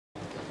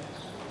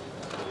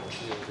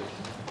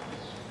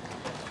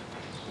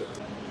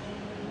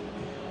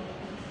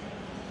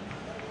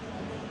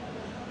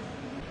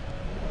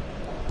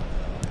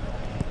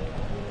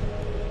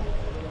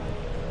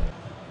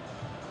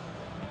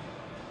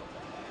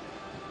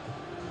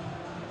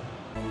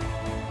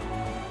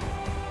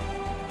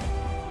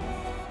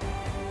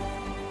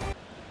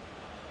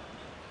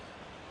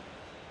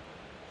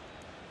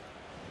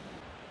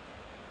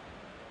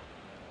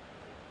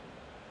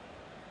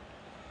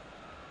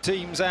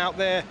Teams out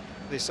there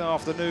this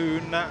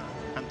afternoon.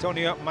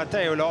 Antonio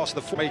Mateo lost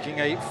the making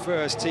a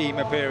first team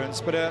appearance,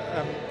 but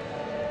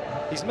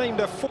he's named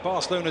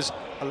Barcelona's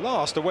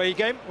last away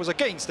game was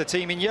against the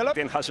team in yellow.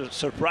 Has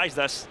surprised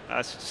us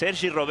as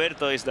Sergi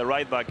Roberto is the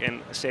right back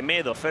and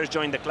Semedo first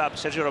joined the club.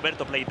 Sergi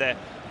Roberto played there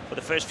for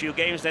the first few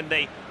games, then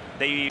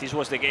this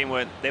was the game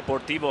when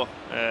Deportivo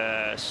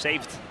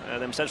saved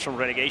themselves from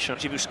relegation.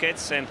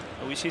 Busquets, and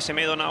we see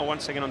Semedo now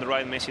once again on the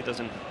right. Messi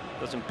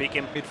doesn't pick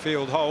him.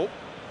 Midfield hole.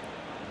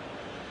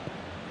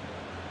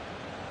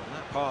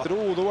 Passed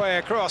all the way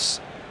across.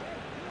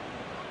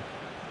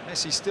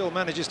 Messi still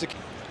manages to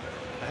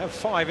have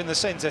 5 in the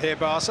centre here,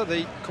 Barca.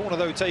 The corner,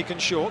 though, taken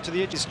short to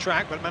the edge's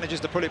track, but manages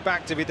to pull it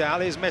back to Vidal.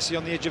 Here's Messi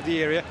on the edge of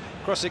the area.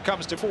 Across it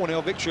comes to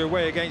 4-0 victory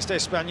away against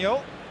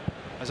Espanyol.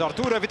 As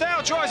Arturo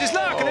Vidal tries his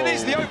luck, and it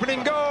is the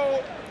opening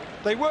goal.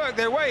 They work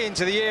their way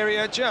into the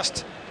area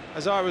just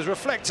as I was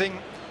reflecting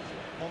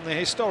on the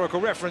historical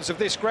reference of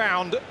this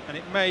ground, and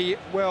it may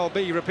well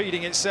be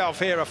repeating itself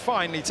here. A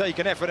finely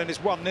taken effort, and it's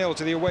 1-0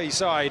 to the away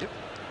side.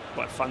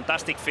 Well,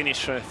 fantastic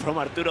finish from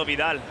Arturo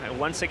Vidal.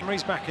 Once again,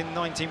 he's back in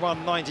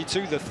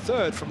 91-92, the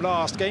third from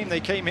last game. They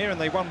came here and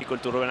they won.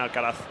 Difficult to Ruben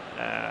Alcaraz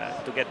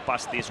to get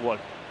past this wall.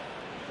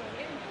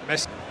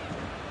 Messi.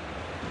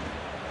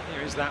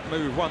 Here is that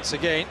move once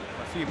again.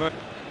 A few more.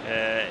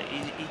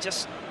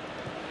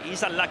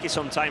 He's unlucky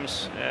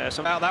sometimes.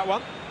 About that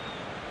one.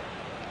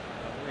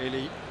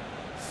 Really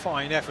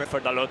fine effort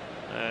for Dalot,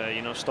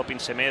 you know, stopping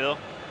Semedo.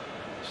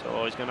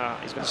 So he's gonna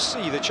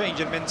see the change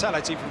in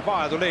mentality from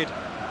Valladolid,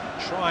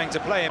 trying to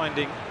play,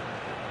 finding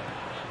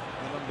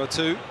the number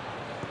 2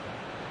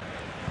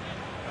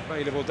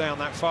 available down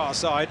that far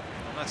side.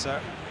 And that's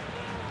a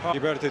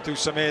Liberty to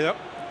Semedo.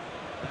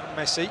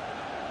 Messi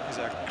is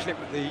a clip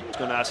with the. He's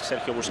gonna ask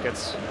Sergio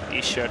Busquets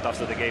his shirt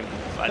after the game.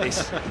 But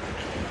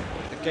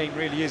the game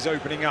really is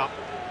opening up.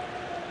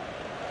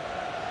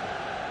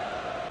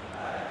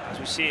 As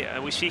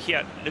we see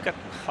here, look at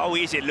how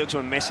easy it looks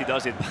when Messi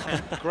does it.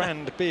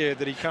 Grand beard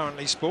that he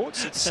currently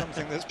sports. It's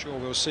something that sure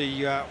we'll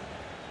see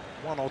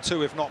 1 or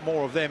 2, if not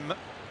more, of them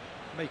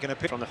making a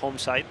pick from the home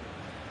side.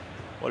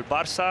 Well,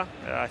 Barca,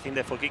 I think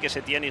that for Quique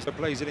Setién is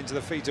plays it into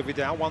the feet of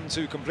Vidal.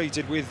 1-2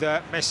 completed with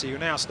Messi, who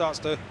now starts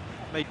to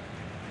make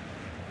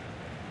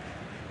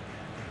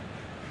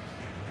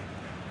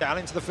down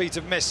into the feet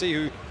of Messi,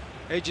 who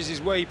edges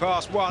his way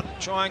past one,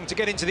 trying to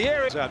get into the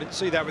area. I didn't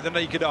see that with the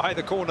naked eye.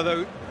 The corner,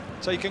 though,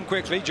 taken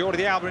quickly.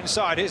 Jordi Alba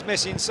inside. Here's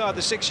Messi inside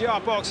the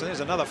 6-yard box, and there's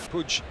another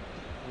Puig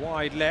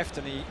wide left,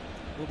 and he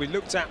will be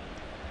looked at.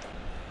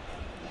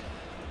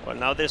 Well,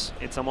 now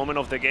it's a moment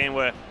of the game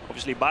where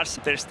obviously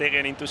Barca, Ter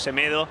Stegen into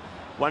Semedo.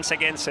 Once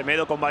again,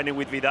 Semedo combining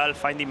with Vidal,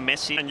 finding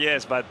Messi. And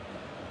yes, but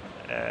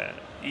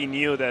he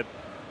knew that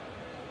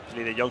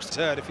the youngster.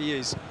 Third, if he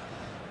is.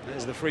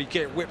 There's the free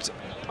kick whipped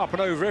up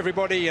and over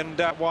everybody, and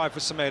wide for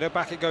Semedo.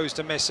 Back it goes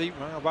to Messi.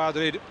 Well,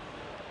 Valladolid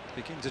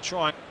begin to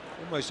try,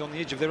 almost on the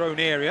edge of their own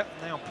area.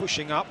 Now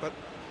pushing up, but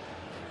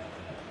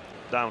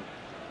down.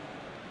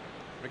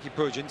 Ricky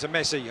Puig into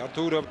Messi.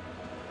 Arturo.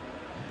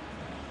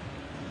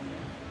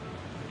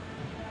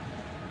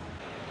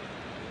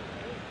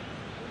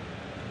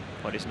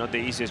 But it's not the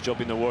easiest job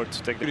in the world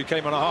to take. He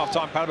came on a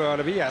half-time. Pablo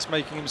Olavillas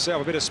making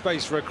himself a bit of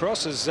space for a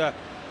cross as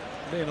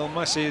Lionel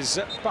Messi is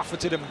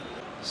buffeted him.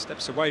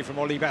 Steps away from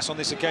Olivas on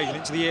this occasion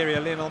into the area.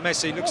 Lionel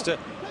Messi looks to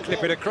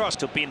clip it across.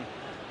 To pin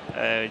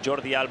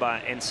Jordi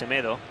Alba and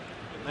Semedo.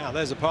 Now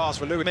there's a pass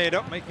for Luis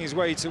Semedo, making his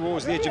way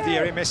towards the edge of the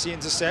area. Messi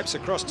intercepts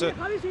across to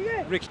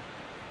Ricky.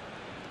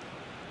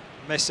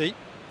 Messi.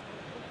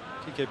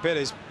 Quique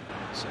Perez.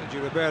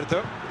 Sergio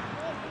Roberto.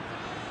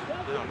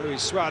 Now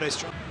Luis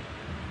Suarez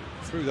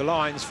through the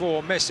lines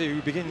for Messi,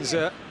 who begins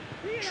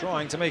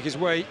trying to make his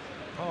way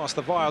past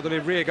the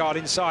Valladolid rearguard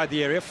inside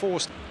the area.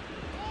 Forced.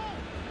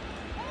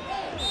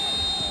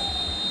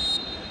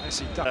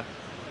 Messi done.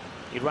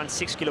 He ran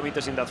 6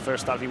 kilometers in that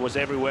first half. He was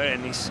everywhere,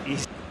 and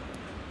he's...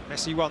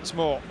 Messi once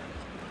more.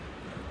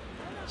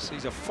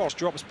 Sees a Foss,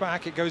 drops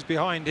back, it goes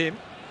behind him.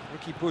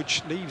 Ricky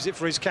Puig leaves it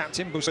for his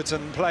captain,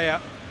 Busquets player.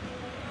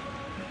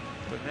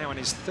 But now in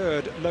his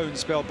 3rd loan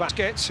spell,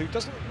 Busquets, who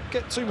doesn't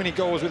get too many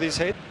goals with his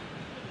head.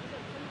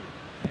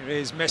 Here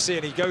is Messi,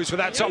 and he goes for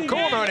that top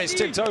corner, and it's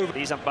tipped over.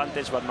 His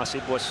advantage, but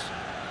Masip was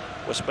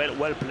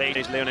well played.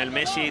 It's Lionel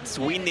Messi. It's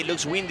windy,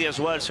 looks windy as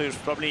well, so he's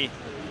probably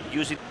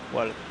use it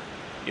well.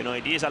 You know,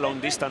 it is a long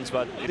distance,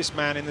 but this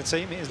man in the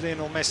team is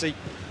Lionel Messi,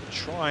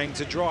 trying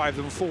to drive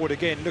them forward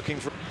again, looking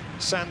for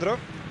Sandro.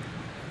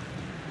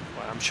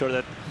 Well, I'm sure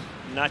that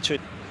Nacho.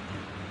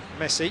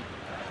 Messi,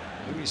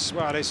 Luis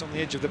Suarez on the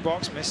edge of the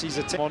box. Messi's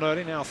a on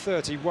early, now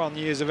 31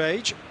 years of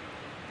age.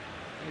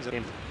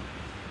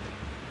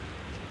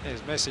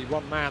 Here's Messi,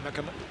 one man that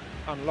can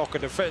unlock a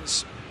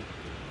defence.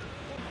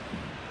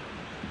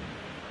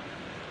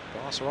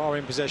 Barca are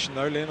in possession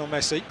though. Lionel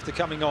Messi, they're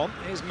coming on.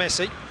 Here's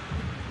Messi.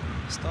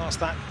 Starts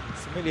that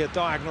familiar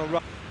diagonal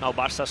run. Now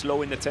Barca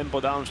slowing the tempo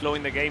down,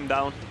 slowing the game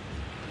down.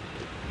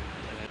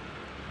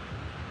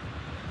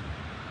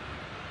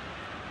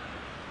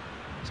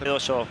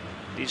 So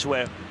this is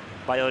where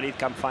Valladolid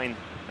can find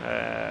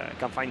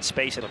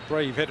space. A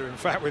brave header, in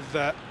fact, with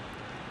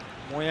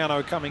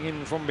Moyano coming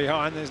in from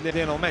behind. There's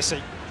Lionel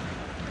Messi.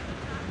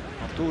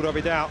 Arturo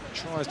Vidal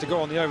tries to go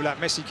on the overlap.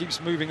 Messi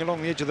keeps moving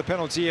along the edge of the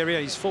penalty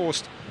area. He's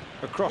forced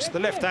across the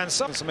left-hand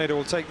side. Semedo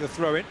will take the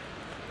throw-in.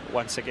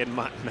 Once again,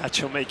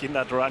 Nacho making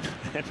that run.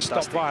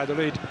 Stop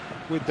Valladolid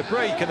with the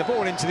break and the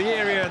ball into the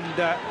area.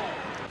 And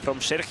from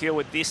Sergio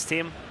with this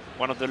team,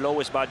 one of the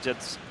lowest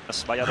budgets,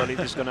 as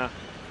Valladolid is going to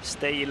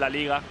stay in La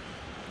Liga.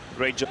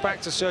 Great job.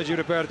 Back to Sergio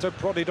Roberto,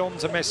 prodded on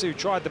to Messi, who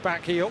tried the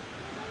back heel.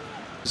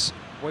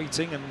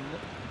 Waiting, and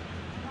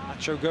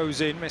Nacho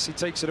goes in. Messi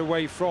takes it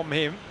away from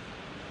him.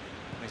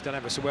 He's done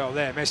ever so well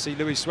there. Messi,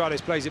 Luis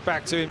Suarez plays it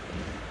back to him.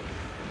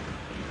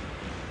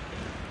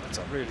 That's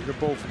a really good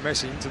ball from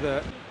Messi into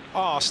the...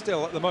 Are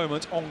still at the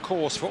moment on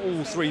course for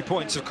all 3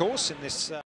 points, of course, in this...